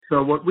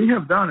So what we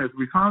have done is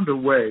we found a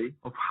way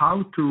of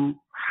how to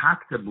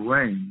hack the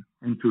brain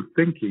into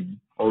thinking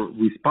or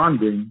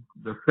responding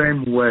the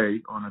same way,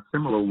 on a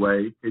similar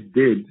way it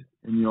did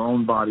in your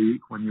own body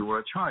when you were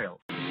a child.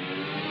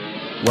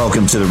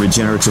 Welcome to the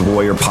Regenerative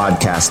Warrior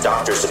Podcast,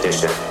 Doctor's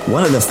Edition,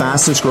 one of the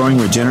fastest growing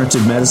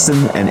regenerative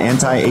medicine and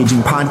anti-aging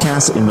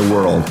podcasts in the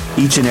world.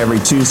 Each and every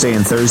Tuesday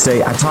and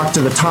Thursday, I talk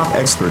to the top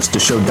experts to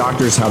show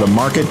doctors how to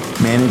market,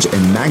 manage,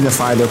 and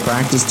magnify their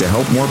practice to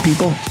help more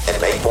people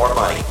and make more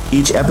money.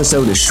 Each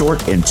episode is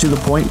short and to the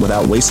point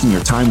without wasting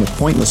your time with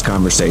pointless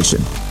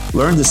conversation.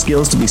 Learn the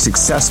skills to be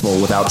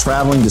successful without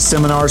traveling to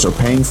seminars or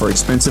paying for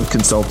expensive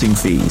consulting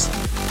fees.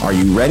 Are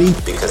you ready?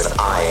 Because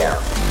I am.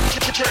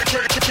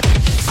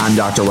 I'm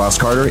Dr. Ross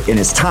Carter, and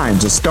it's time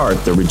to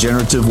start the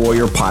Regenerative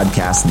Warrior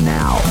Podcast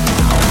now.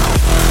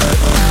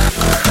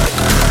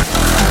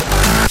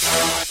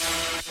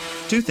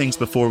 Two things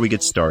before we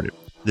get started.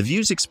 The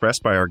views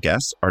expressed by our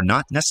guests are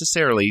not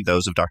necessarily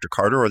those of Dr.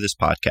 Carter or this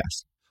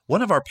podcast.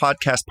 One of our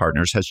podcast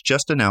partners has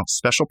just announced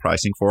special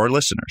pricing for our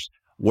listeners.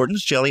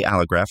 Wharton's Jelly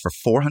Allograft for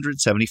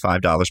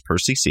 $475 per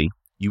cc.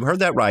 You heard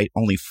that right,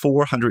 only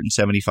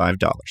 $475.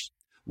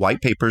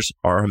 White papers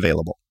are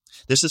available.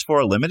 This is for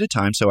a limited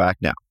time, so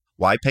act now.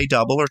 Why pay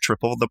double or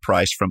triple the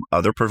price from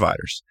other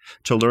providers?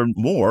 To learn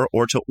more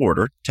or to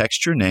order,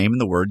 text your name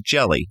and the word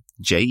JELLY,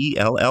 Jelly,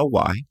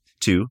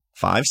 to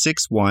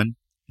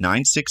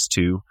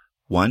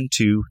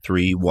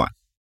 561-962-1231.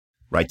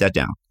 Write that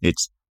down.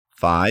 It's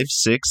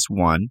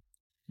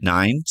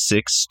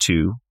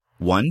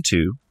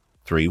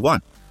 561-962-1231.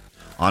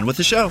 On with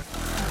the show.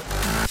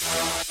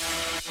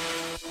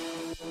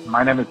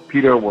 My name is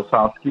Peter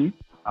Wosowski.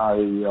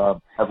 I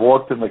have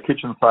worked in the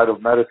kitchen side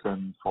of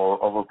medicine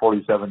for over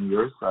 47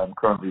 years. I'm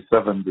currently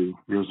 70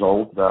 years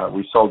old.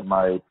 We sold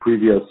my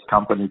previous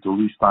company to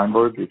Lee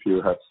Steinberg. If you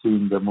have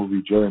seen the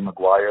movie Jerry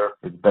Maguire,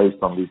 it's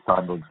based on Lee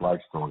Steinberg's life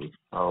story.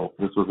 So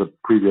this was a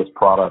previous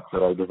product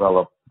that I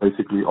developed,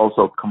 basically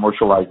also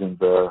commercializing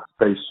the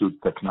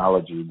spacesuit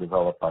technology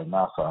developed by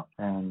NASA.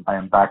 And I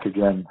am back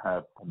again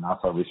at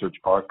NASA Research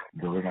Park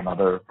doing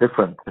another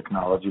different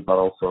technology, but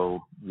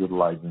also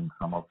utilizing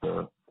some of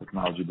the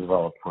technology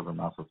developed for the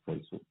NASA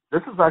spacesuit.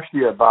 This is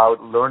actually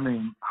about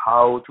learning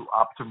how to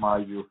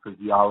optimize your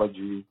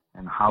physiology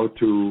and how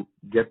to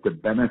get the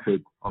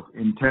benefit of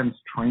intense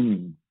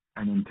training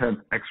and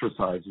intense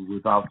exercise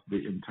without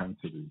the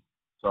intensity.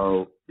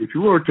 So if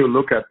you were to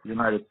look at the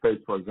United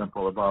States, for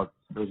example,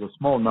 there's a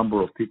small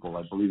number of people,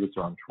 I believe it's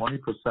around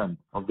 20%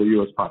 of the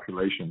U.S.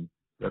 population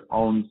that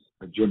owns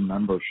a gym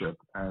membership,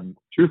 and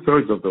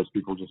 2/3 of those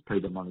people just pay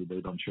the money.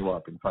 They don't show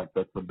up. In fact,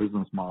 that's the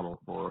business model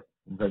for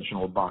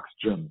conventional box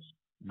gyms.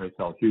 They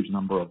sell a huge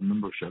number of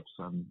memberships,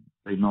 and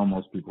they know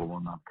most people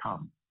will not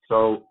come.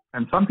 So,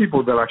 and some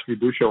people that actually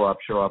do show up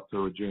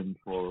to a gym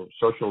for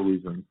social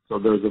reasons. So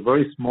there's a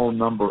very small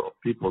number of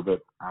people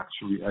that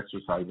actually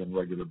exercise on a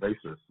regular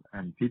basis.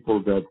 And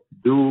people that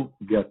do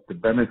get the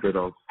benefit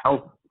of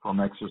health from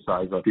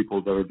exercise are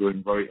people that are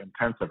doing very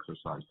intense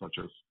exercise, such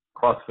as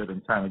CrossFit,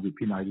 Insanity,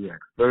 P90X.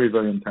 Very,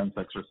 very intense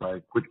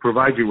exercise, which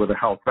provides you with a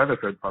health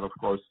benefit, but of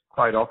course,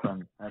 quite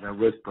often at a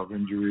risk of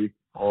injury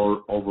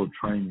or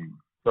overtraining.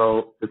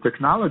 So the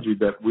technology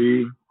that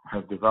we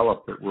have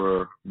developed that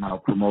we're now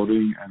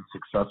promoting and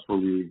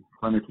successfully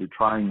clinically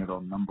trying it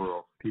on a number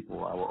of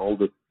people. Our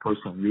oldest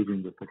person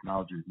using the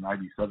technology is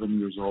 97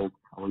 years old.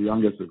 Our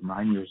youngest is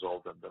 9 years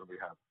old. And then we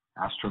have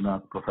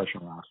astronauts,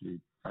 professional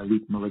athletes,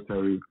 elite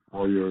military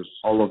warriors,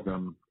 all of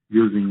them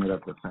using it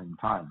at the same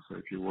time. So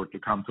if you were to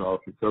come to our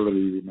facility,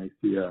 you may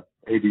see a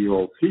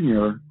 80-year-old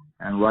senior,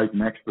 and right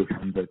next to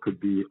him, there could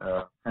be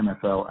a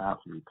NFL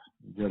athlete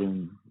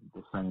getting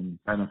the same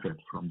benefit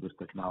from this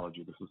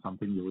technology. This is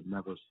something you would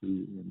never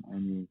see in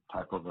any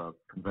type of a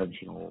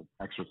conventional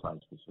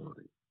exercise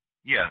facility.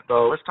 Yeah.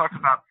 So let's talk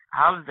about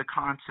how did the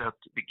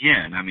concept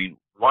begin? I mean,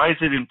 why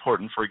is it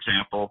important, for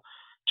example,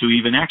 to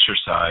even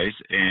exercise,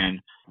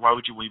 and why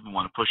would you even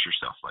want to push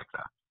yourself like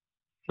that?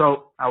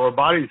 So our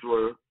bodies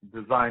were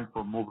designed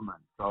for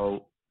movement.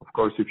 So, of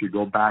course, if you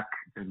go back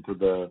into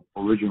the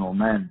original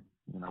men,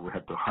 we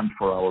had to hunt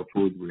for our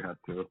food. We had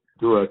to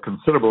do a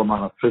considerable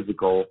amount of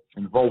physical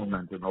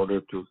involvement in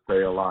order to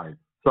stay alive.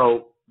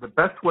 So the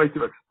best way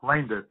to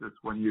explain this is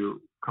when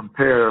you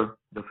compare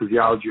the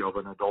physiology of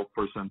an adult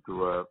person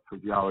to a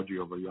physiology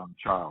of a young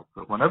child.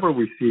 So whenever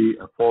we see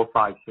a 4,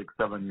 5, 6,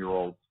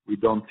 7-year-old, we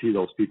don't see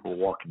those people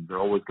walking. They're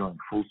always going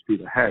full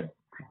speed ahead.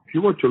 If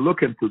you were to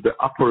look into the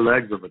upper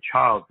legs of a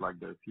child like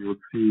this, you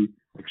would see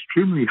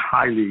extremely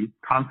highly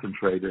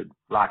concentrated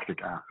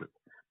lactic acid.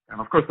 And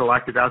of course, the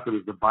lactic acid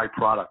is the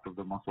byproduct of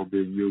the muscle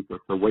being used.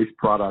 It's the waste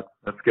product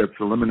that gets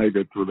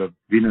eliminated through the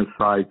venous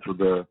side, through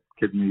the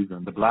kidneys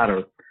and the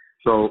bladder.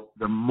 So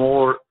the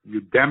more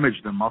you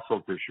damage the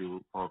muscle tissue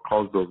or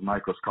cause those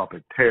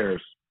microscopic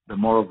tears, the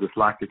more of this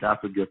lactic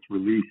acid gets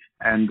released.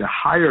 And the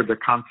higher the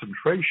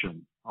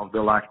concentration of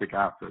the lactic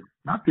acid,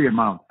 not the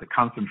amount, the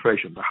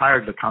concentration, the higher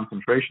the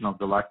concentration of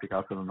the lactic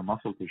acid in the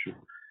muscle tissue,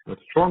 the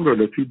stronger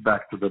the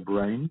feedback to the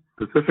brain,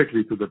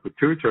 specifically to the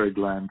pituitary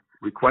gland,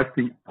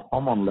 requesting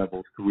hormone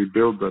levels to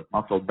rebuild the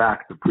muscle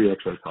back to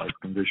pre-exercise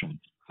conditions.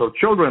 So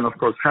children, of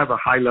course, have a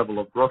high level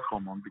of growth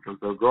hormone because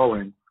they're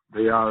growing.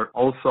 They are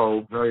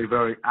also very,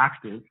 very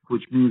active,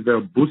 which means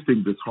they're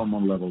boosting this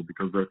hormone level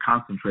because they're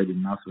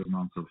concentrating massive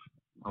amounts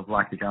of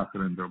lactic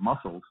acid in their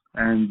muscles.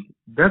 And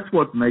that's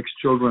what makes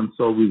children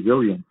so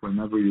resilient.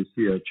 Whenever you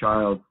see a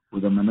child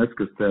with a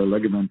meniscus tear,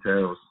 ligament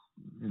tear, or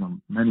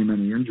many,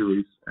 many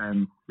injuries,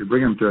 and you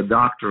bring them to a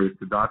doctor, if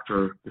the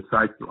doctor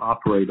decides to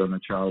operate on a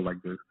child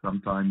like this,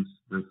 sometimes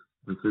this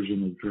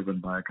decision is driven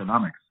by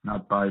economics,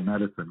 not by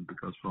medicine,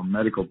 because from a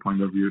medical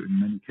point of view, in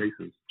many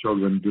cases,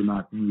 children do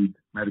not need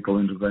medical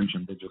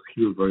intervention. They just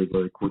heal very,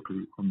 very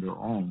quickly on their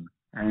own.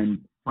 And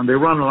when they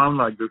run around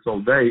like this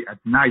all day, at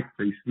night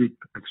they sleep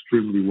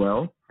extremely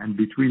well. And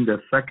between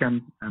the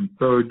second and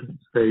third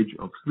stage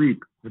of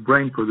sleep, the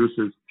brain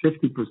produces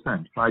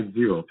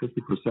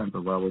 50%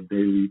 of our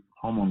daily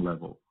hormone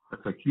level.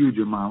 That's a huge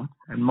amount.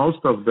 And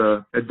most of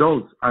the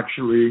adults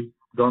actually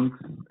don't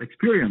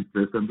experience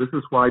this. And this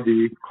is why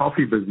the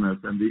coffee business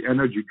and the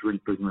energy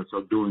drink business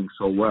are doing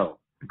so well.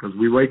 Because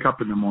we wake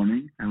up in the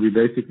morning and we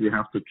basically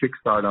have to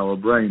kickstart our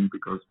brain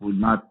because we're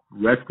not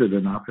rested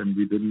enough and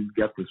we didn't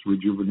get this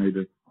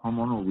rejuvenated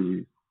hormonal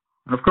release.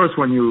 And of course,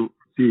 when you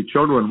see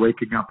children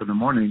waking up in the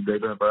morning, they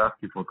never ask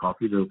you for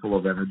coffee. They're full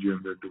of energy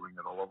and they're doing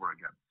it all over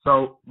again.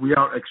 So we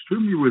are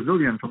extremely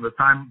resilient from the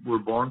time we're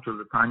born to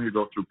the time you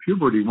go through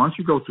puberty. Once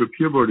you go through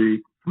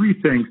puberty,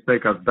 three things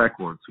take us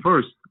backwards.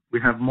 First, we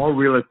have more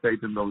real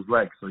estate in those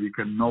legs, so you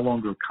can no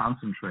longer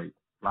concentrate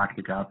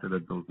lactic acid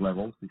at those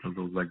levels because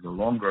those legs are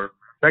longer.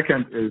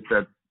 Second is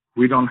that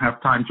we don't have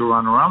time to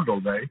run around all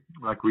day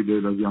like we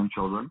did as young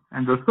children.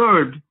 And the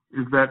third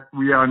is that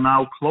we are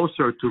now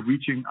closer to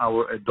reaching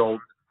our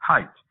adult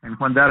height. And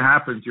when that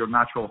happens, your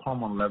natural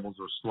hormone levels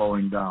are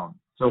slowing down.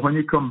 So when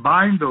you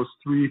combine those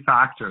three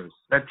factors,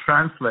 that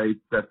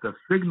translates that the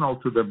signal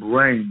to the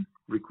brain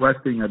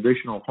requesting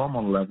additional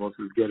hormone levels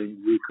is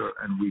getting weaker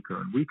and weaker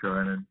and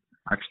weaker, and it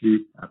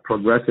actually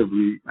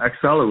progressively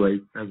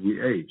accelerates as we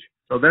age.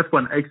 So that's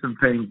when aches and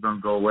pains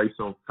don't go away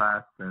so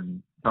fast,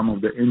 and some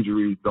of the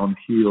injuries don't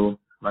heal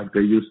like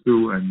they used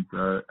to. And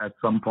at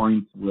some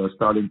point, we're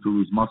starting to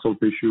lose muscle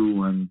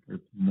tissue, and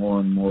it's more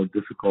and more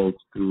difficult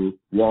to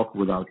walk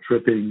without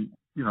tripping.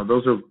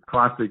 Those are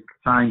classic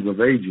signs of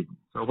aging.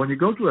 So when you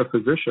go to a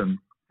physician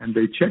and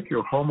they check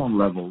your hormone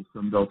levels,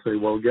 and they'll say,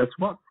 well, guess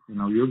what?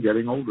 You're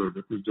getting older.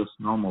 This is just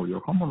normal. Your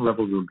hormone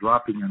levels are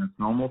dropping, and it's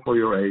normal for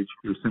your age.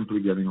 You're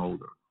simply getting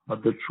older.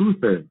 But the truth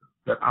is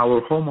that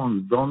our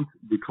hormones don't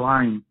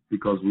decline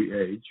because we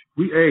age.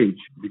 We age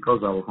because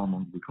our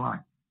hormones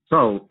decline.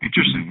 So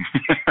interesting.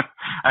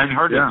 I hadn't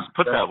heard it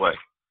put that way.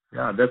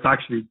 Yeah, that's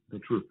actually the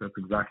truth. That's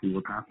exactly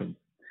what happens.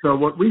 So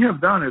what we have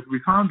done is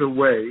we found a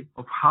way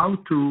of how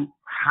to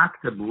hack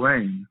the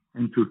brain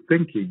into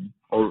thinking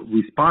or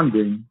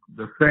responding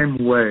the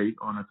same way,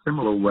 on a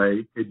similar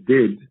way it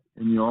did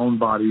in your own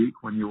body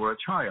when you were a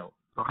child.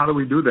 So how do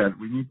we do that?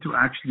 We need to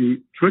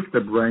actually trick the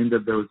brain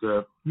that there's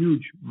a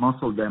huge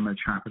muscle damage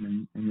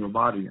happening in your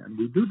body. And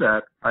we do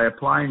that by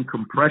applying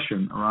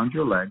compression around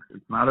your legs.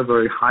 It's not a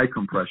very high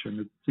compression.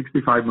 It's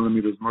 65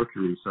 millimeters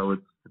mercury. So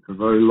it's a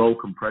very low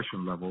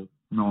compression level,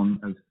 known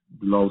as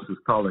below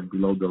systolic,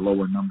 below the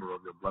lower number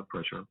of your blood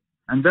pressure.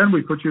 And then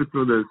we put you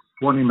through this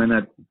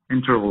 20-minute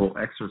interval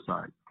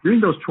exercise.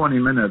 During those 20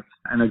 minutes,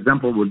 an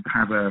example would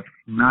have a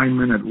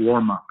 9-minute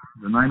warm-up.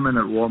 The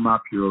 9-minute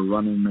warm-up, you're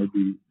running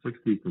maybe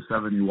 60 to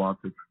 70 watts.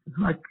 It's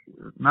like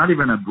not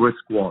even a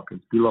brisk walk.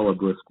 It's below a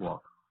brisk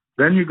walk.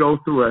 Then you go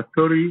through a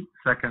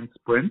 30-second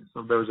sprint.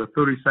 So there's a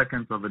 30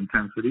 seconds of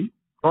intensity,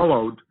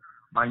 followed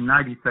by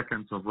 90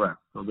 seconds of rest.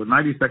 So the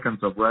 90 seconds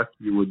of rest,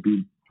 you would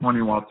be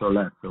 20 watts or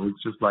less. So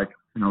it's just like,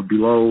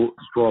 below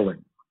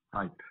strolling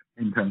type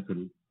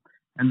intensity.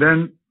 And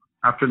then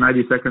after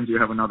 90 seconds, you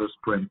have another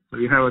sprint. So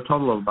you have a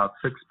total of about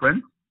 6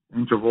 sprints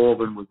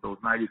interwoven with those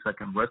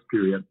 90-second rest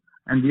periods.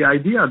 And the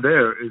idea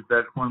there is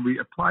that when we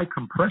apply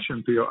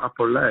compression to your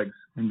upper legs,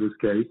 in this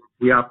case,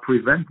 we are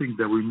preventing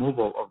the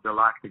removal of the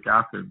lactic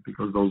acid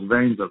because those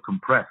veins are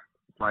compressed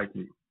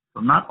slightly.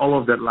 So not all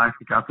of that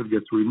lactic acid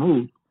gets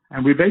removed.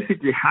 And we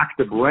basically hack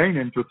the brain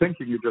into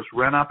thinking you just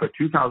ran up a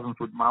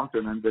 2,000-foot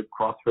mountain and did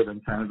CrossFit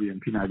Insanity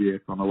and P90X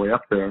on the way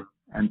up there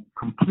and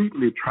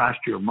completely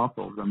trashed your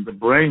muscles. And the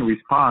brain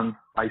responds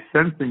by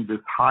sensing this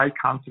high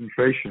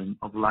concentration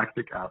of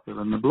lactic acid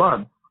in the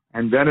blood.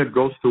 And then it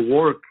goes to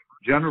work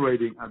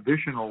generating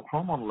additional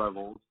hormone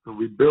levels to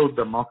rebuild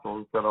the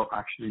muscles that are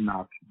actually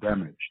not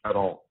damaged at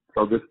all.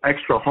 So this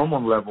extra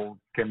hormone level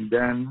can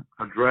then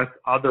address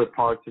other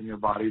parts in your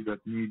body that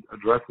need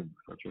addressing,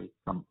 such as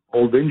some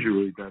old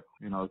injury that,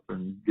 has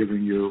been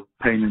giving you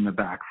pain in the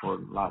back for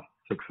the last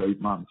 6 or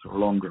 8 months or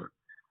longer.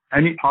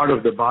 Any part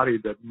of the body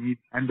that needs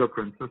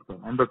endocrine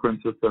system.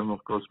 Endocrine system,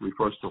 of course,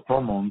 refers to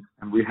hormones,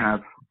 and we have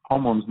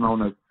hormones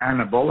known as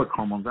anabolic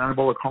hormones.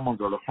 Anabolic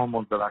hormones are the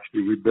hormones that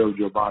actually rebuild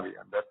your body,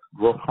 and that's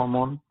growth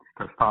hormone,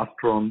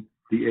 testosterone,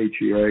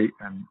 DHEA,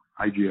 and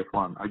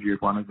IGF-1.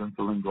 IGF-1 is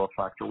insulin growth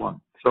factor 1.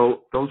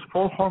 So those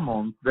 4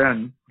 hormones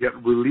then get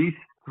released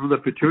through the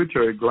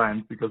pituitary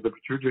gland because the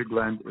pituitary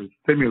gland is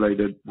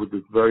stimulated with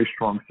this very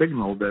strong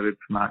signal that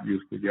it's not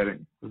used to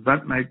getting. Does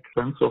that make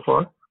sense so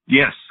far?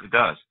 Yes, it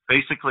does.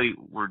 Basically,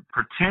 we're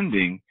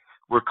pretending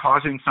we're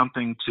causing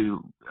something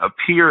to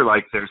appear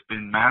like there's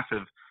been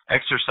massive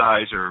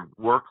exercise or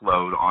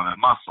workload on a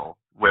muscle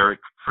where it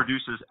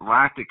produces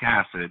lactic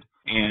acid,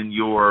 and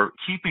you're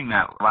keeping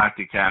that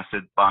lactic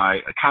acid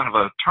by a kind of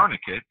a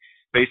tourniquet,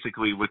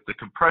 basically with the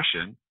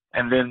compression,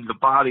 and then the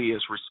body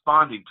is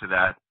responding to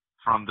that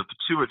from the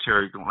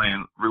pituitary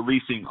gland,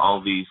 releasing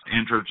all these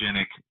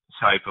androgenic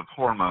type of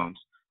hormones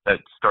that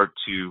start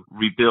to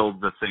rebuild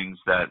the things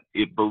that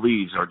it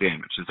believes are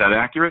damaged. Is that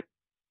accurate?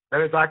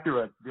 That is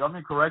accurate. The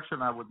only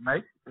correction I would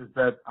make is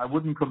that I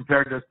wouldn't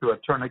compare this to a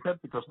tourniquet,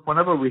 because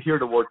whenever we hear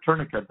the word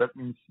tourniquet, that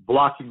means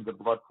blocking the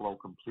blood flow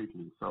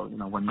completely. So,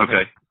 when you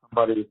have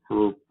somebody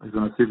who is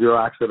in a severe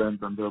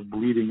accident and they're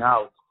bleeding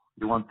out,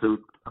 you want to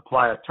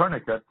apply a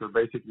tourniquet to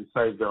basically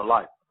save their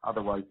life.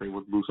 Otherwise, they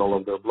would lose all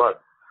of their blood.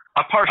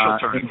 A partial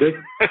tourniquet.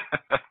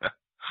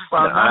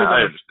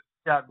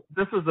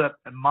 This is a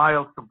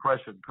mild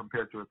compression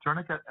compared to a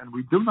tourniquet, and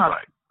we do not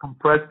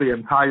compress the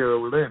entire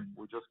limb.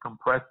 We just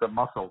compress the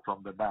muscle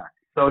from the back.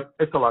 So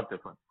it's a lot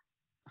different.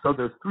 So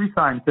there's 3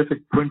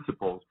 scientific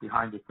principles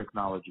behind this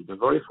technology. The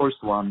very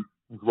first one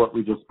is what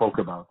we just spoke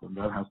about, and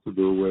that has to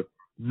do with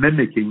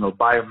mimicking or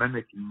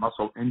biomimicking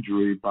muscle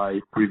injury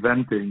by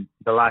preventing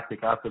the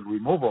lactic acid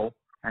removal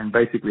and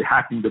basically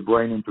hacking the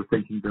brain into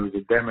thinking there is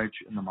a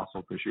damage in the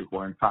muscle tissue,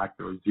 where in fact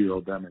there is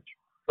zero damage.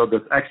 So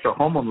this extra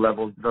hormone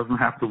level doesn't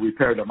have to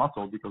repair the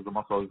muscle because the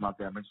muscle is not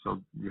damaged. So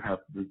you have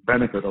this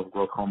benefit of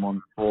growth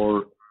hormone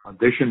for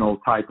additional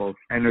type of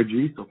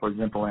energy. So for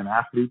example, an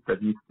athlete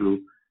that needs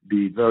to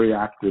be very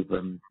active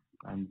and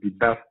be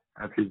best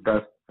at his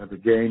best at the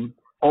game.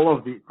 All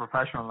of the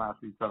professional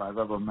athletes that I've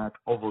ever met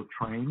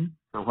overtrain.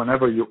 So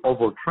whenever you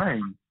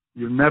overtrain,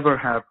 you never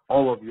have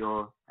all of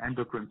your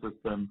endocrine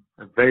system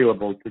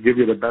available to give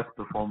you the best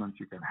performance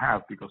you can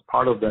have, because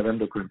part of that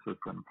endocrine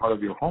system, part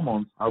of your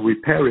hormones are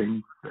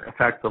repairing the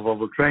effects of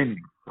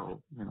overtraining.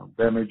 So,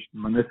 damaged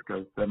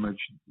meniscus,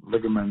 damaged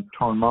ligaments,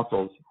 torn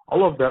muscles,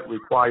 all of that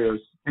requires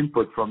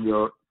input from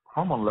your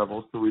hormone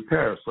levels to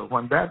repair. So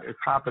when that is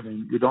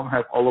happening, you don't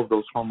have all of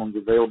those hormones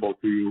available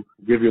to you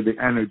to give you the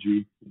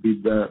energy to be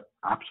the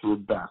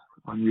absolute best.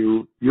 When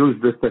you use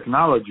this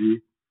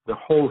technology, the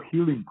whole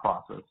healing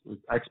process is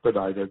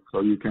expedited,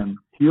 so you can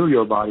heal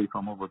your body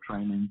from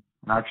overtraining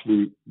and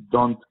actually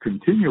don't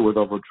continue with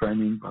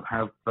overtraining, but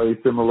have very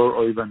similar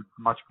or even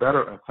much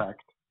better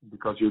effect,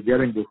 because you're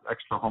getting this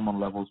extra hormone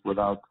levels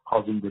without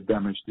causing the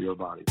damage to your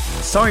body.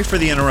 Sorry for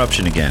the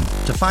interruption again.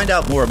 To find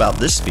out more about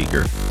this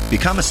speaker,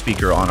 become a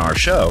speaker on our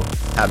show,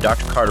 have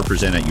Dr. Carter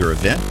present at your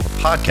event or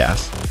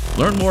podcast,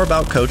 learn more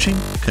about coaching,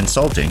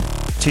 consulting,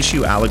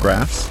 tissue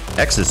allografts,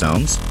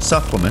 exosomes,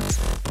 supplements,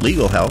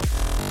 legal help,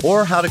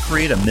 or how to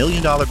create $1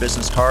 million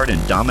business card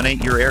and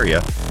dominate your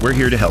area, we're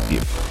here to help you.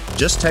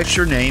 Just text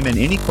your name and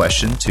any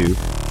question to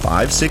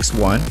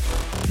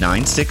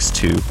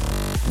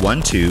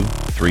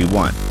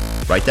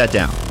 561-962-1231. Write that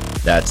down.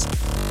 That's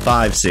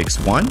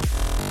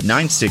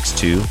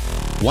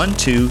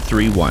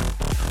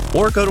 561-962-1231.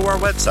 Or go to our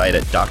website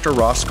at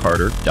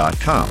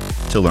drrosscarter.com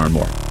to learn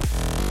more.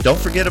 Don't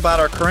forget about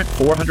our current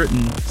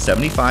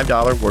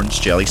 $475 Wharton's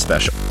Jelly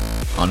special.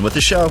 On with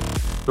the show.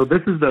 So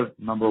this is the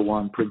number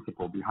one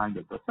principle behind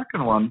it. The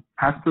second one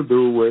has to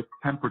do with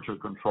temperature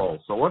control.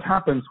 So what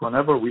happens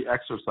whenever we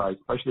exercise,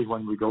 especially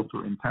when we go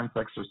through intense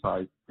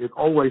exercise, it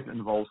always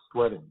involves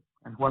sweating.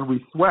 And when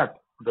we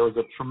sweat, there is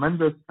a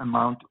tremendous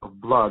amount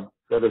of blood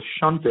that is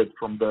shunted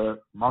from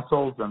the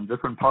muscles and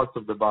different parts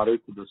of the body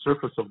to the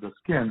surface of the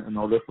skin in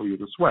order for you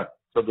to sweat.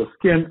 So the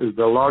skin is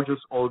the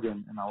largest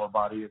organ in our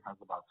body. It has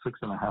about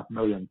 6.5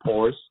 million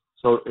pores.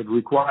 So it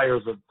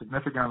requires a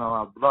significant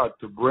amount of blood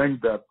to bring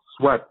that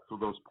sweat to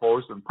those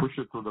pores and push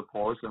it through the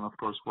pores. And of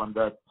course, when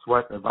that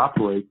sweat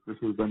evaporates,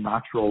 this is the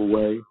natural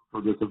way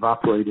for this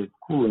evaporated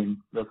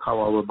cooling. That's how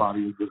our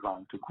body is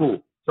designed to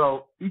cool.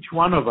 So each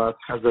one of us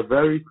has a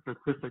very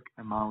specific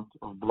amount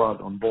of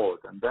blood on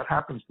board, and that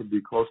happens to be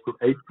close to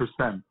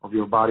 8% of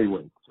your body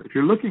weight. So if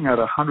you're looking at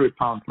a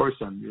 100-pound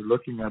person, you're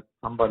looking at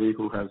somebody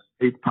who has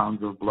 8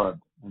 pounds of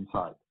blood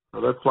inside. So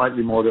that's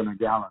slightly more than a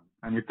gallon.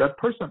 And if that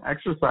person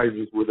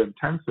exercises with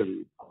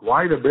intensity,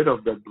 quite a bit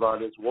of that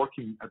blood is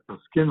working at the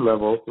skin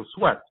level to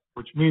sweat,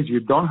 which means you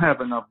don't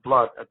have enough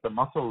blood at the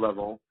muscle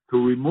level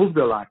to remove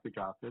the lactic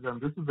acid. And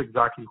this is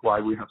exactly why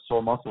we have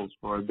sore muscles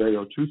for a day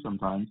or two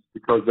sometimes,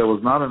 because there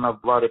was not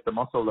enough blood at the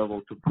muscle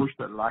level to push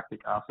that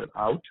lactic acid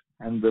out.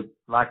 And the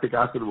lactic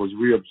acid was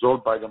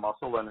reabsorbed by the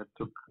muscle, and it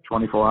took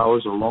 24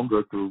 hours or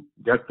longer to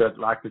get that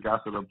lactic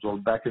acid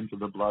absorbed back into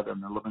the blood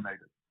and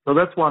eliminated. So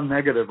that's one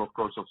negative, of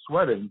course, of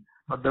sweating.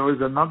 But there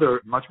is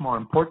another much more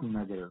important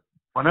negative.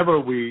 Whenever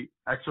we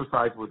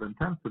exercise with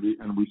intensity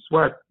and we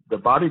sweat, the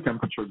body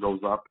temperature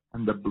goes up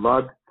and the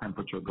blood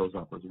temperature goes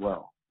up as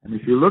well. And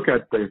if you look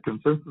at the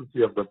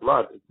consistency of the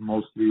blood, it's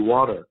mostly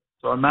water.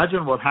 So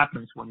imagine what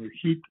happens when you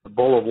heat a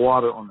bowl of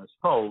water on a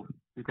stove.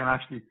 You can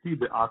actually see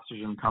the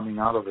oxygen coming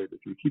out of it. If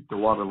you keep the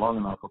water long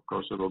enough, of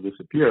course, it'll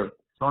disappear.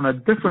 So on a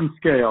different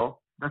scale,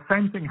 the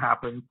same thing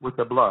happens with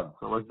the blood.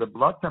 So as the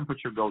blood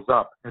temperature goes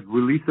up, it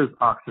releases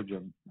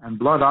oxygen. And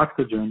blood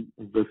oxygen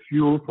is the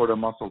fuel for the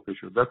muscle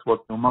tissue. That's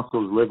what the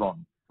muscles live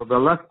on. So the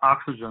less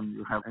oxygen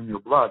you have in your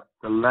blood,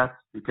 the less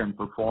you can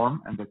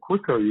perform, and the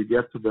quicker you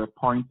get to the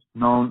point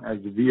known as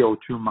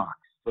VO2 max.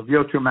 So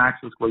VO2 max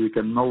is where you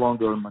can no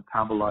longer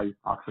metabolize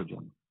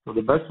oxygen. So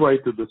the best way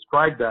to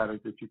describe that is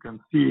if you can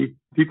see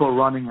people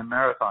running a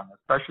marathon,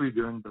 especially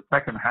during the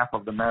second half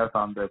of the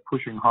marathon, they're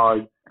pushing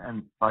hard,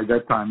 and by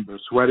that time they're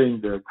sweating,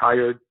 they're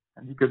tired,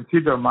 and you can see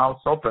their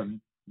mouths open.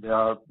 They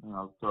are,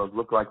 sort of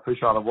look like fish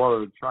out of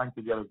water, trying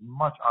to get as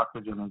much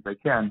oxygen as they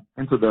can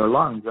into their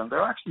lungs, and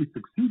they're actually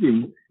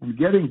succeeding in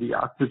getting the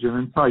oxygen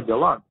inside the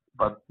lungs.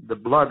 But the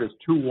blood is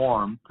too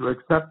warm to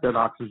accept that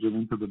oxygen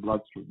into the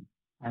bloodstream.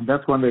 And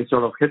that's when they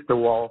sort of hit the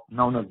wall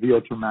known as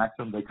VO2 max,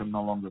 and they can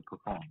no longer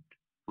perform.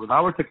 With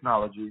our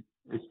technology,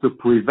 is to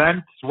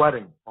prevent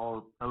sweating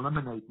or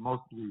eliminate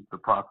mostly the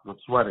process of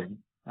sweating.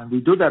 And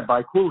we do that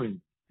by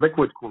cooling,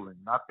 liquid cooling,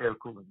 not air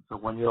cooling. So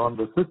when you're on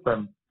the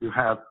system, you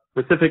have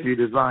specifically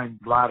designed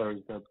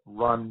bladders that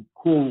run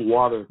cool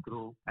water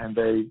through, and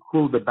they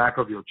cool the back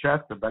of your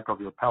chest, the back of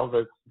your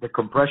pelvis, the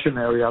compression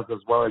areas, as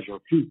well as your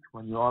feet.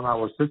 When you're on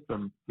our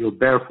system, you're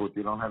barefoot.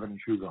 You don't have any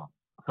shoes on.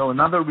 So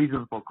another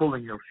reason for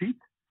cooling your feet,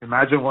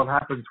 imagine what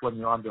happens when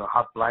you're under a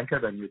hot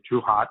blanket and you're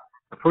too hot.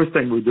 The first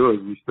thing we do is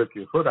we slip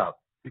your foot out,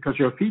 because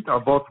your feet are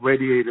both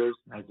radiators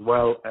as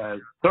well as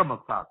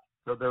thermostats.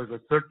 So there's a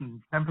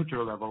certain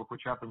temperature level,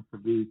 which happens to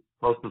be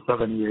close to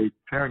 78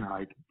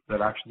 Fahrenheit, that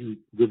actually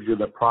gives you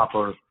the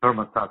proper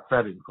thermostat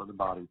setting for the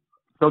body.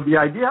 So the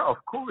idea of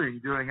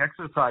cooling during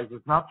exercise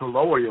is not to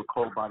lower your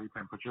core body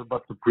temperature,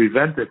 but to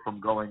prevent it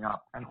from going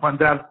up. And when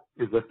that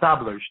is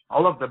established,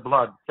 all of the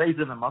blood stays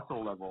in the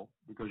muscle level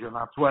because you're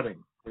not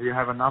sweating. So you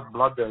have enough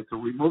blood there to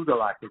remove the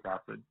lactic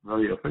acid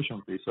very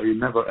efficiently, so you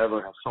never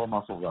ever have sore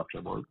muscles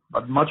afterwards.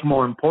 But much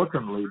more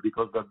importantly,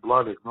 because that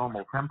blood is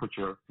normal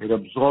temperature, it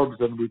absorbs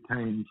and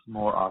retains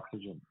more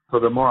oxygen. So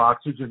the more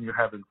oxygen you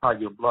have inside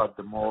your blood,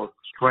 the more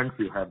strength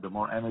you have, the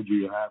more energy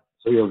you have.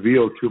 So your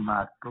VO2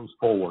 max goes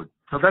forward.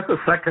 So that's the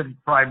second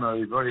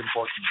primary, very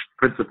important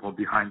principle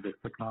behind this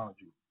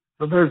technology.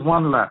 So there's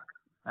one left.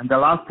 And the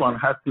last one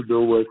has to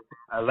do with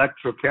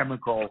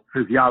electrochemical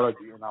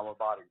physiology in our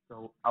body.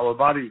 So our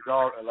bodies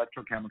are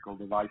electrochemical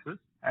devices,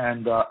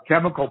 and the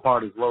chemical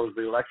part as well as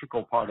the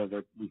electrical part of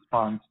it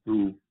responds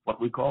to what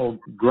we call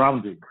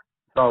grounding.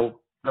 So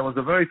there was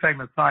a very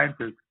famous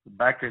scientist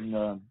back in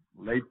the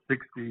late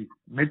 60s,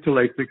 mid to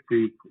late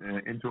 60s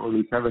into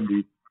early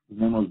 70s. His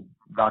name was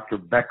Dr.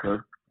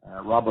 Becker,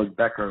 Robert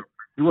Becker.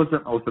 He was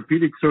an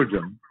orthopedic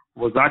surgeon,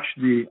 was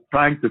actually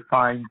trying to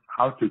find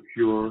how to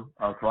cure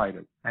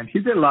arthritis. And he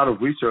did a lot of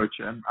research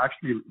and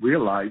actually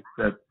realized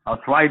that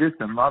arthritis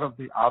and a lot of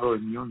the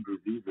autoimmune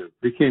diseases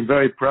became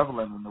very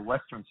prevalent in the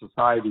Western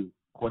society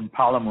when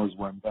polymers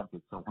were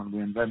invented. So when we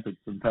invented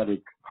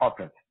synthetic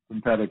carpet,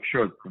 synthetic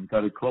shirts,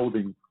 synthetic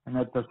clothing, and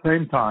at the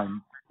same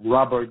time,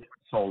 rubber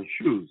sole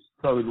shoes.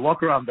 So we'd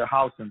walk around the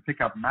house and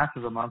pick up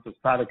massive amounts of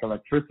static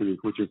electricity,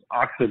 which is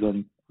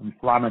oxidant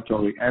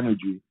inflammatory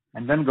energy,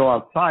 and then go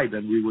outside,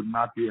 and we would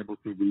not be able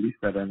to release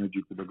that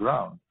energy to the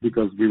ground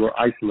because we were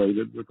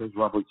isolated with those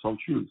rubber sole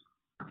shoes.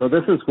 So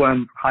this is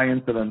when high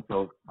incidence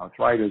of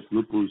arthritis,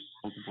 lupus,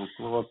 multiple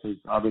sclerosis,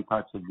 other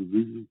types of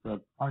diseases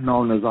that are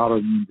known as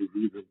autoimmune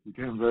diseases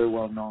became very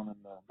well known in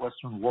the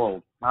Western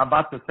world. Now,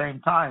 about the same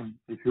time,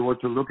 if you were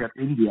to look at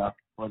India,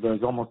 where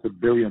there's almost 1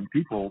 billion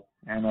people,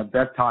 and at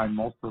that time,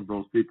 most of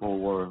those people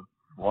were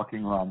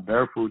walking around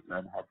barefoot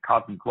and had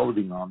cotton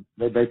clothing on,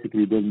 they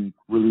basically didn't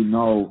really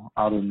know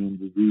autoimmune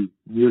disease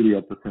nearly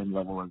at the same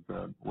level as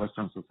the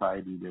Western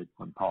society did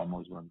when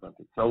polymers were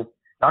invented. So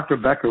Dr.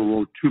 Becker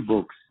wrote 2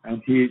 books,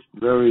 and he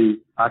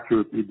very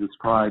accurately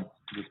described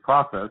this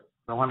process.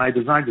 So when I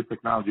designed the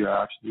technology,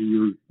 I actually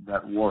used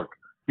that work.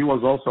 He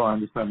was also, I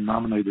understand,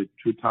 nominated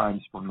 2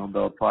 times for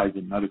Nobel Prize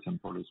in Medicine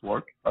for this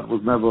work, but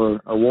was never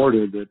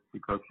awarded it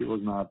because he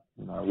was not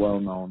a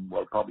well-known,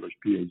 well-published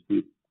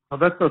PhD. So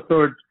that's the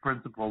third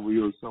principle we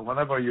use. So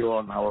whenever you're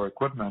on our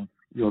equipment,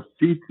 your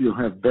feet, you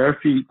have bare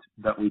feet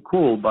that we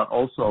cool, but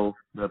also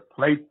the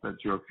plates that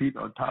your feet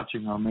are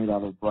touching are made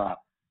out of brass.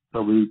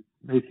 So we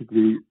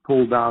basically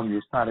pull down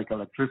your static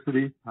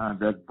electricity, and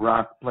that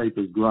brass plate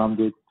is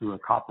grounded to a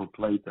copper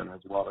plate that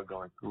has water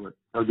going through it.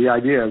 So the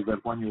idea is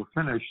that when you're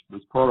finished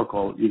this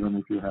protocol, even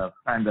if you have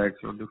spandex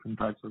or different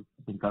types of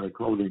synthetic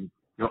clothing,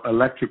 your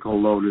electrical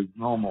load is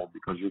normal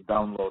because you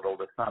download all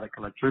the static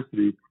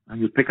electricity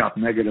and you pick up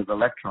negative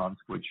electrons,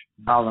 which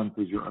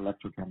balances your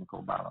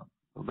electrochemical balance.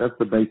 So that's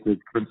the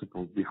basic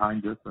principles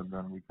behind this, and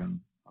then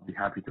I'll be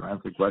happy to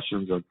answer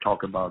questions or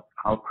talk about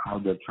how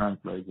that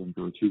translates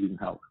into achieving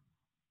health.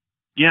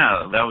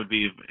 Yeah, that would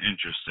be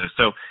interesting.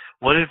 So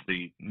what are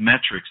the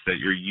metrics that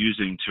you're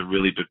using to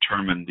really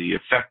determine the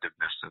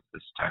effectiveness of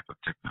this type of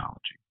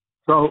technology?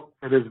 So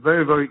it is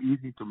very, very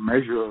easy to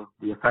measure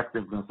the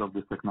effectiveness of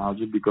this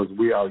technology because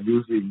we are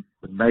using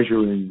the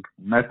measuring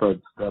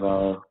methods that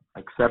are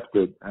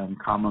accepted and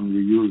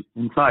commonly used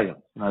in science.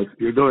 If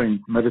you're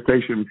doing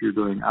meditation, if you're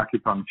doing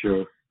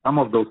acupuncture, some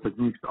of those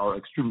techniques are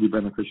extremely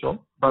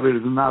beneficial, but it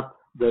is not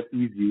that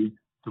easy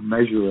to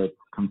measure it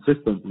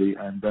consistently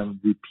and then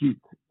repeat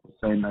the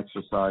same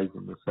exercise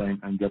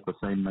and get the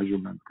same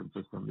measurement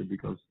consistently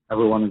because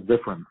everyone is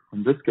different.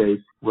 In this case,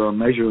 we're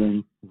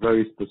measuring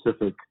very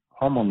specific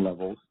hormone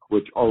levels,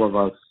 which all of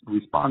us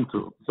respond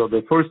to. So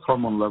the first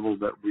hormone level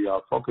that we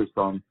are focused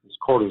on is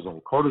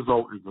cortisol.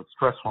 Cortisol is a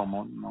stress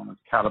hormone known as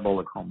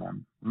catabolic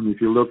hormone. And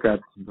if you look at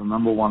the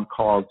number one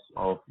cause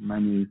of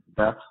many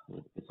deaths,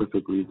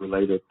 specifically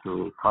related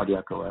to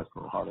cardiac arrest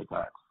or heart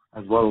attacks,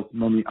 as well as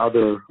many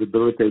other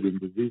debilitating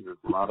diseases,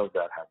 a lot of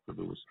that has to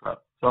do with stress.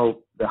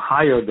 So the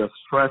higher the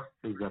stress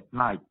is at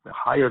night, the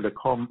higher the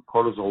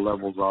cortisol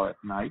levels are at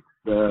night,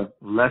 the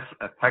less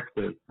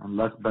effective and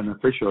less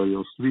beneficial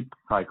your sleep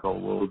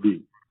cycle will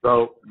be.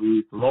 So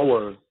we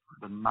lower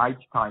the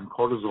nighttime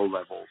cortisol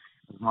levels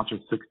as much as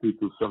 60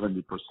 to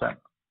 70%.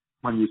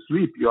 When you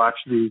sleep, you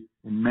actually,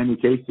 in many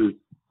cases,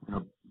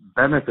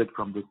 benefit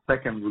from the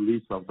second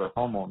release of the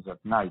hormones at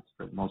night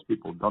that most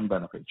people don't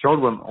benefit.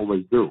 Children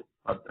always do,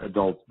 but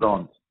adults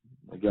don't.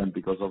 Again,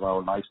 because of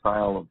our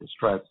lifestyle, of the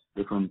stress,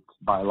 different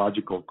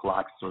biological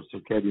clocks or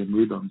circadian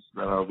rhythms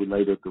that are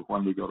related to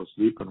when we go to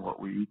sleep and what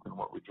we eat and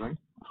what we drink.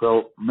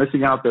 So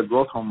missing out that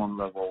growth hormone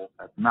level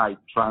at night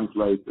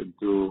translates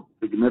into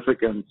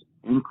significant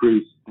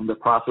increase in the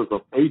process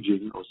of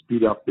aging or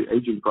speed up the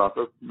aging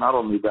process. Not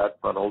only that,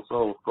 but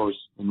also, of course,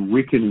 in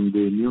weakening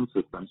the immune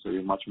system, so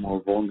you're much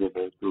more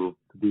vulnerable to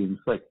being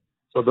sick.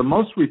 So the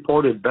most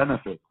reported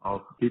benefit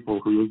of people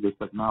who use this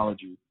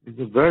technology is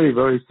a very,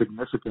 very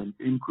significant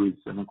increase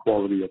in the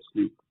quality of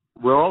sleep.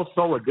 We're all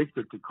so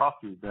addicted to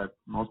coffee that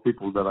most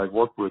people that I've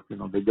worked with,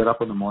 they get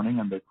up in the morning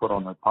and they put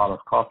on a pot of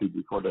coffee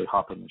before they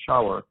hop in the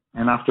shower.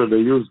 And after they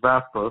use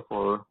Vasper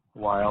for a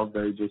while,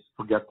 they just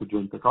forget to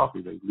drink the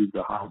coffee. They leave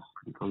the house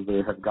because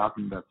they have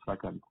gotten that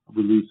second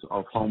release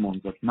of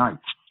hormones at night.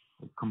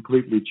 It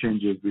completely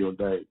changes your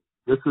day.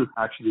 This is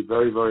actually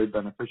very, very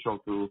beneficial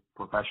to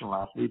professional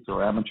athletes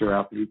or amateur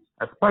athletes,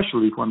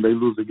 especially when they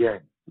lose a game.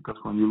 Because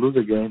when you lose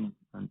a game,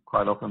 and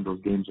quite often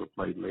those games are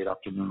played late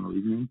afternoon or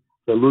evening,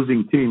 the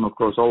losing team, of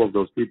course, all of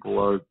those people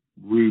are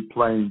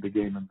replaying the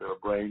game in their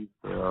brains.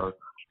 They are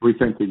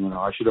rethinking,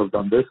 I should have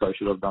done this, I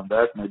should have done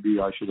that, maybe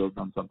I should have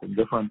done something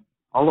different.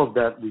 All of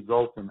that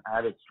results in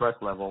added stress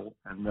level,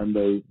 and then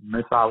they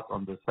miss out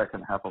on the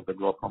second half of the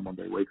growth hormone.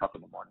 They wake up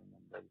in the morning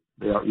and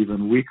they are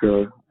even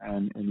weaker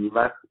and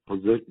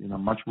in a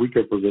much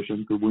weaker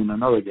position to win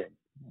another game.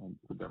 And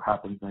that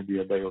happens maybe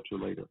a day or two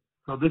later.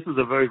 So this is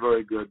a very,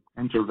 very good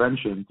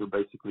intervention to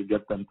basically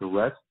get them to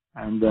rest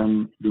and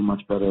then do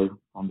much better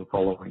on the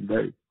following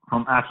day.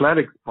 From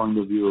athletics point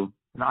of view,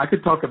 I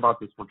could talk about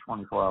this for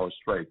 24 hours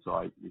straight.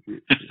 So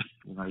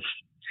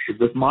if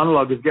this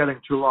monologue is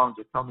getting too long,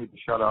 just tell me to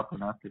shut up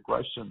and ask a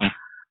question.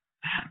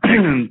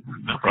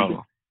 No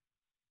problem.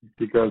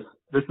 Because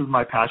this is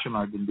my passion.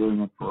 I've been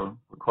doing it for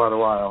quite a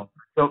while.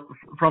 So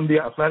from the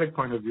athletic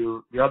point of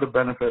view, the other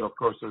benefit, of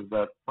course, is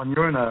that when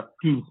you're in a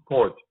team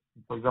sport,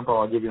 for example,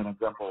 I'll give you an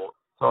example.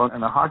 So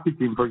in a hockey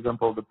team, for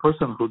example, the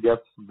person who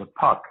gets the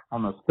puck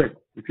on a stick,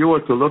 if you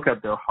were to look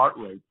at their heart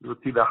rate, you would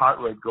see the heart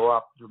rate go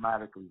up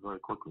dramatically very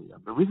quickly.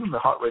 And the reason the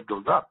heart rate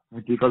goes up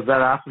is because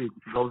that athlete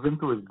goes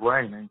into his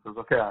brain and he says,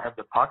 okay, I have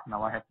the puck,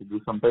 now I have to do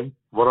something.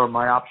 What are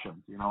my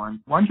options? And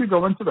once you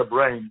go into the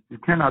brain, you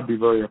cannot be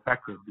very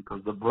effective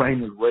because the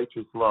brain is way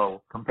too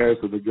slow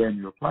compared to the game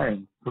you're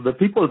playing. So the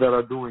people that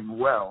are doing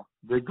well,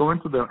 they go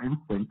into their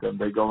instinct and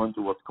they go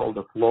into what's called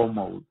a flow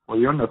mode. When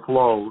you're in the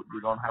flow,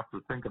 you don't have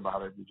to think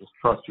about it. You just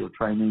trust your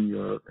training,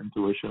 your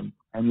intuition,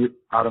 and you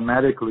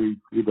automatically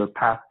either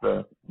pass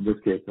in this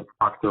case, a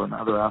puck to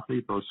another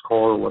athlete or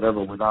score or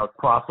whatever without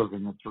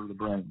processing it through the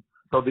brain.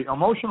 So the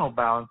emotional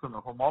balance and the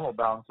hormonal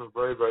balance are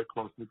very, very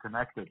closely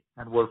connected.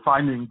 And we're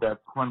finding that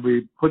when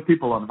we put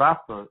people on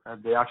Vasper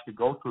and they actually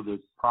go through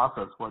this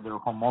process where they're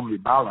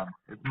hormonally balanced,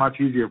 it's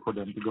much easier for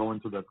them to go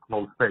into that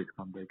flow state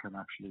when they can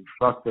actually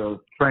trust their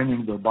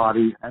training, their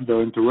body, and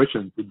their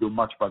intuition to do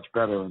much, much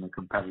better in a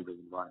competitive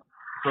environment.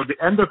 So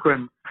the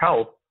endocrine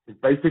health is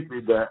basically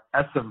the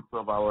essence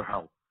of our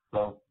health.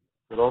 So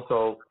it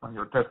also, when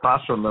your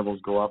testosterone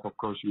levels go up, of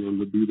course, your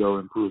libido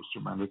improves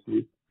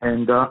tremendously.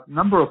 And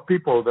number of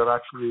people that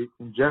actually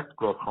inject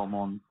growth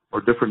hormones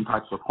or different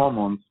types of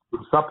hormones to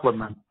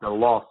supplement the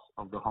loss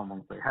of the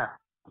hormones they have.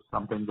 It's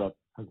something that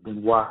has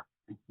been widely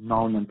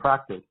known in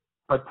practice.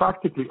 But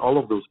practically all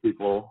of those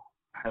people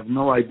have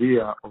no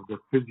idea of the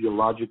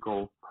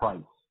physiological price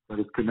that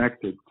is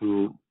connected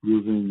to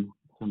using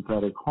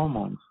synthetic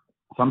hormones.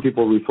 Some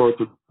people refer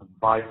to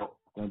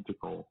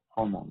bioidentical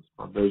hormones,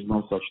 but there's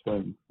no such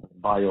thing as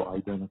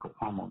bioidentical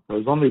hormones.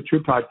 There's only two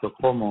types of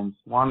hormones.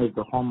 One is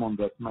the hormone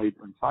that's made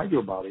inside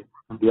your body,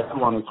 and the other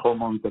one is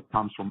hormones that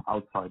comes from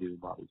outside your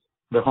body.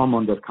 The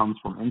hormone that comes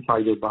from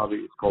inside your body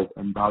is called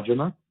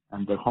endogenous,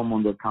 and the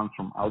hormone that comes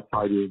from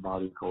outside your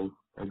body is called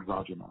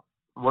exogenous.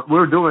 what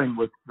we're doing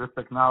with this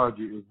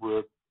technology is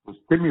we're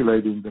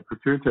stimulating the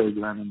pituitary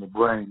gland in the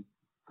brain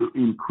to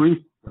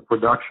increase the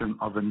production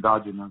of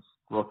endogenous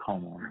growth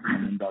hormone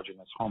and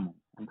endogenous hormone.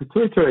 And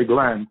pituitary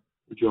gland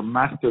is your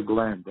master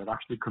gland that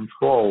actually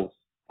controls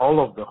all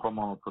of the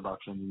hormonal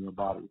production in your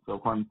body. So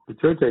when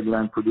pituitary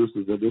gland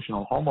produces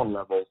additional hormone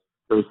levels,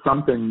 there's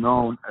something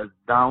known as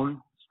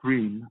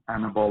downstream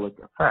anabolic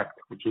effect,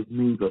 which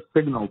means a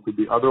signal to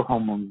the other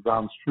hormones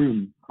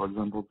downstream, for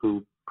example,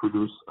 to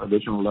produce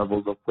additional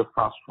levels of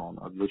testosterone,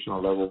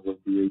 additional levels of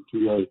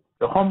DHEA.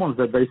 The hormones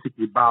that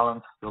basically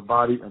balance your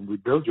body and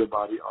rebuild your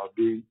body are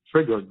being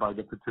triggered by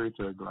the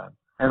pituitary gland.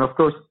 And of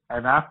course,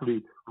 an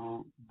athlete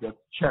who gets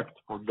checked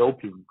for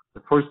doping,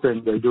 the first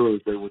thing they do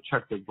is they will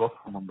check their growth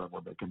hormone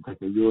level. They can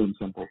take a urine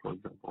sample, for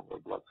example, or a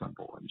blood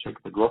sample, and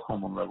check the growth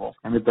hormone level.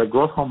 And if the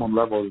growth hormone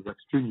level is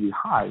extremely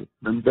high,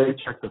 then they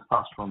check the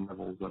testosterone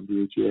levels and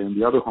DHEA and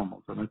the other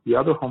hormones. And if the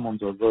other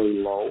hormones are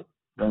very low,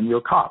 then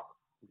you're caught,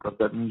 because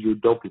that means you're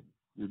doping.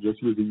 You're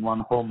just using one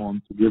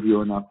hormone to give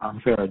you an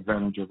unfair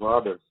advantage over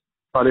others.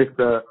 But if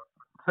the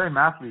same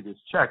athlete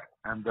is checked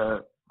and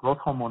the growth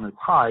hormone is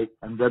high,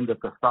 and then the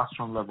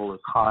testosterone level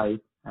is high,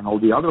 and all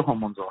the other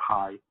hormones are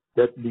high,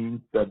 that means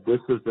that this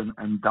is an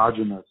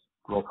endogenous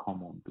growth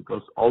hormone,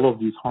 because all of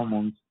these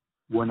hormones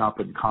went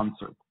up in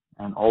concert.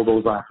 And all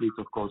those athletes,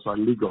 of course, are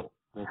legal.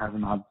 They have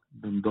not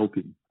been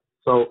doping.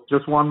 So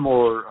just one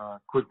more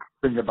quick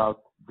thing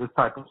about this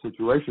type of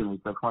situation is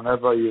that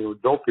whenever you're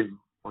doping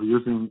or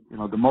using,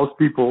 the most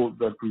people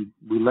that we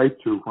relate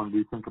to when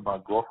we think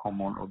about growth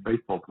hormone are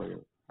baseball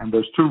players. And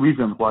there's two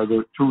reasons why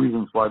they're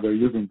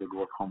using the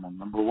growth hormone.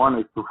 Number one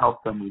is to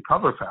help them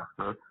recover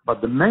faster, but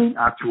the main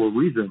actual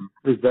reason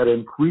is that it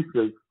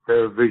increases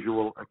their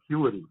visual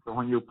acuity. So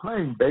when you're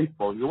playing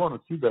baseball, you want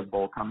to see that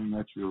ball coming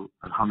at you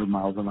at 100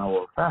 miles an hour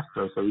or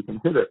faster so you can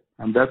hit it.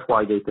 And that's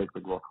why they take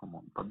the growth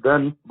hormone. But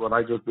then what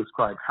I just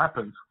described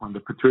happens when the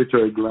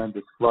pituitary gland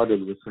is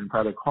flooded with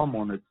synthetic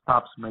hormone. It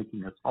stops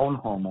making its own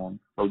hormone.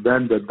 So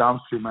then the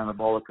downstream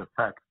anabolic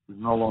effect is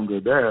no longer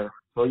there.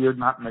 So you're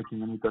not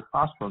making any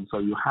testosterone, so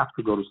you have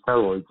to go to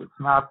steroids. It's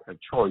not a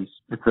choice.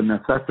 It's a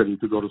necessity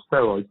to go to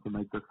steroids to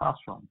make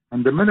testosterone.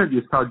 And the minute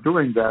you start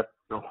doing that,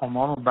 the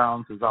hormonal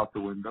balance is out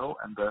the window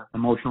and the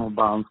emotional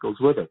balance goes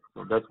with it.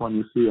 So that's when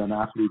you see an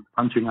athlete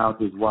punching out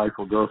his wife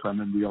or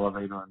girlfriend in the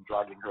elevator and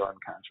dragging her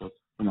unconscious,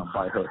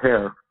 by her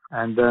hair.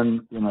 And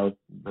then,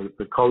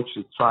 the coach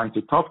is trying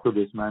to talk to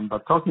this man,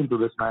 but talking to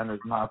this man is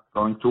not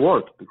going to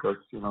work because,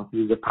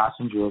 he's a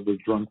passenger of the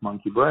drunk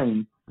monkey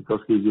brain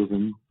because he's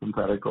using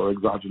synthetic or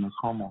exogenous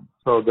hormones.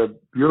 So the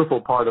beautiful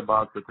part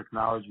about the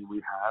technology we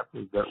have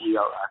is that we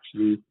are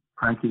actually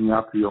cranking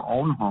up your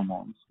own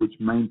hormones, which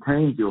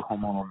maintains your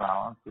hormonal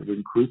balance. It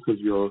increases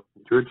your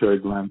pituitary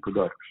gland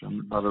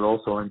production, but it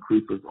also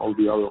increases all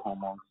the other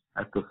hormones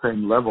at the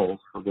same levels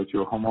so that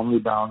you're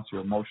hormonally balanced,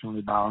 you're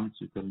emotionally balanced,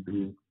 you can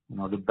be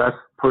the best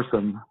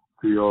person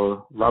to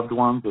your loved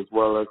ones as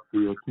well as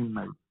to your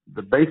teammates.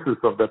 The basis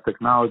of that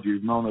technology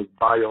is known as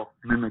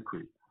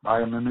biomimicry.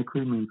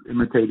 Biomimicry means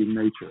imitating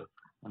nature.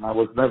 And I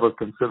was never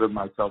considered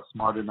myself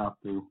smart enough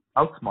to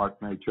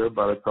outsmart nature,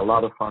 but it's a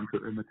lot of fun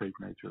to imitate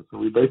nature. So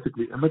we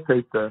basically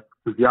imitate the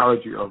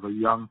physiology of a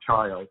young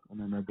child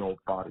in an adult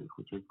body,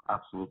 which is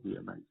absolutely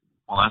amazing.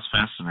 Well, that's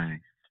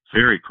fascinating.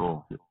 Very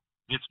cool.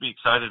 Gets me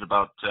excited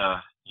about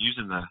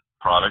using the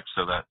product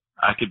so that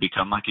I could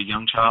become like a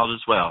young child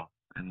as well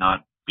and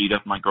not beat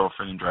up my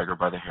girlfriend and drag her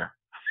by the hair.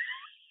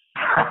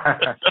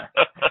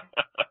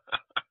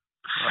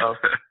 Well,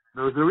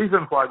 there's a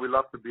reason why we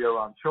love to be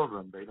around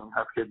children. They don't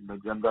have hidden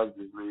agendas.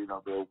 Usually,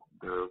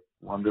 they're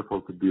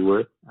wonderful to be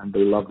with, and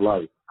they love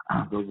life.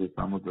 Those are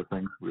some of the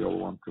things we all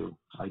want to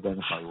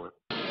identify with.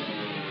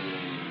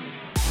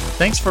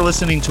 Thanks for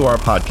listening to our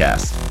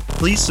podcast.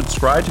 Please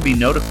subscribe to be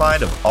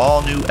notified of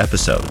all new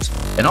episodes,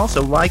 and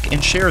also like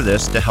and share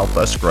this to help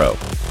us grow.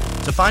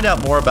 To find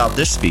out more about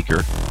this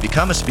speaker,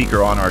 become a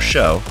speaker on our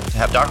show, to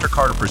have Dr.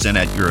 Carter present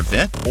at your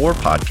event or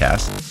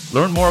podcast,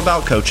 learn more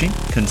about coaching,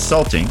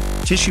 consulting,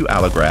 tissue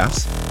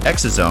allografts,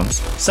 exosomes,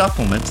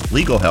 supplements,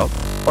 legal help,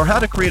 or how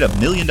to create $1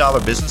 million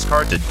business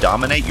card to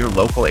dominate your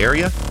local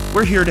area,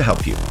 we're here to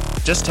help you.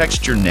 Just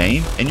text your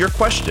name and your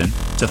question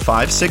to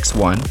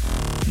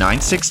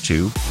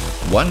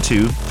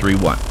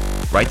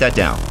 561-962-1231. Write that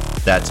down.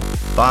 That's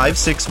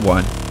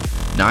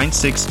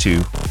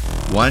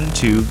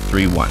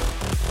 561-962-1231.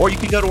 Or you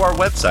can go to our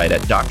website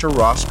at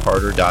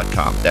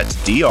drrosscarter.com. That's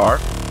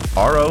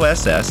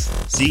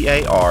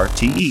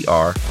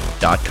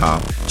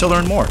drrosscarter.com to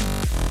learn more.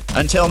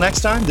 Until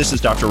next time, this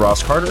is Dr.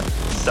 Ross Carter,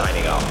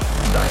 signing off.